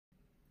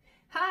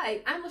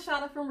Hi, I'm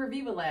LaShada from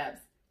Reviva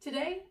Labs.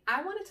 Today,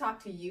 I want to talk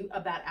to you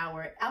about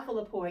our alpha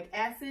lipoic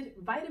acid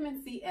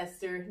vitamin C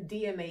ester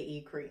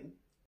DMAE cream.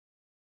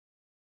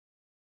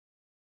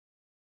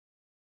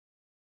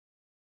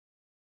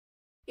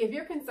 If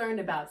you're concerned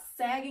about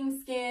sagging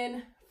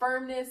skin,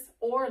 firmness,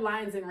 or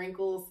lines and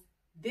wrinkles,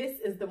 this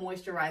is the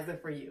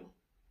moisturizer for you.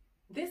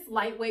 This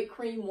lightweight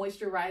cream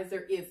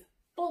moisturizer is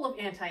full of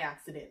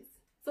antioxidants.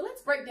 So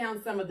let's break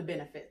down some of the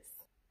benefits.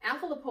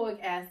 Alpha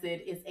lipoic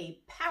acid is a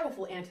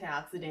powerful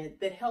antioxidant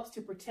that helps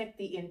to protect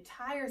the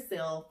entire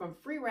cell from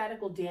free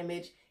radical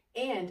damage,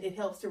 and it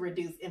helps to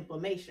reduce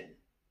inflammation.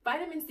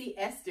 Vitamin C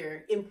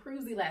ester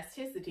improves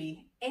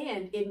elasticity,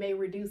 and it may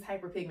reduce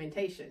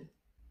hyperpigmentation.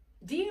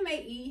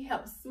 DMAE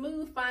helps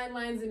smooth fine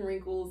lines and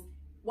wrinkles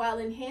while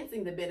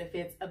enhancing the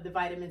benefits of the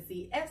vitamin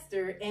C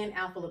ester and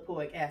alpha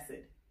lipoic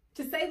acid.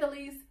 To say the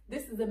least,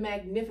 this is a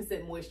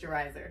magnificent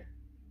moisturizer.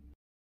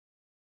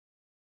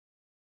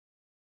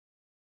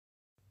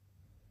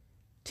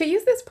 To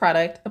use this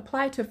product,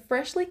 apply to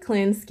freshly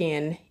cleansed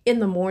skin in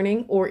the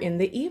morning or in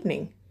the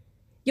evening.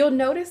 You'll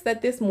notice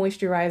that this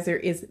moisturizer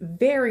is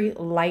very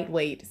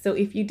lightweight, so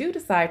if you do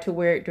decide to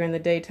wear it during the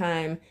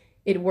daytime,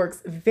 it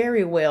works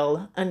very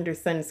well under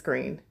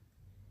sunscreen.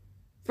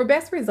 For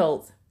best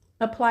results,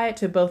 apply it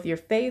to both your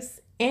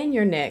face and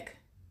your neck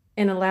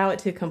and allow it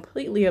to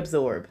completely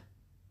absorb.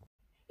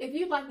 If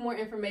you'd like more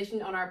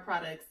information on our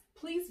products,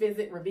 please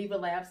visit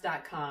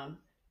revivalabs.com.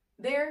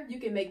 There you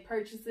can make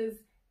purchases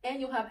and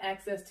you'll have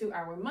access to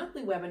our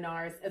monthly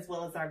webinars as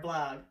well as our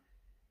blog.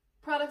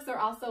 Products are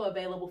also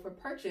available for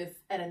purchase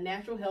at a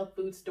natural health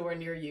food store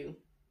near you.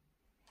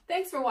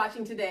 Thanks for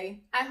watching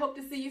today. I hope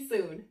to see you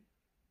soon.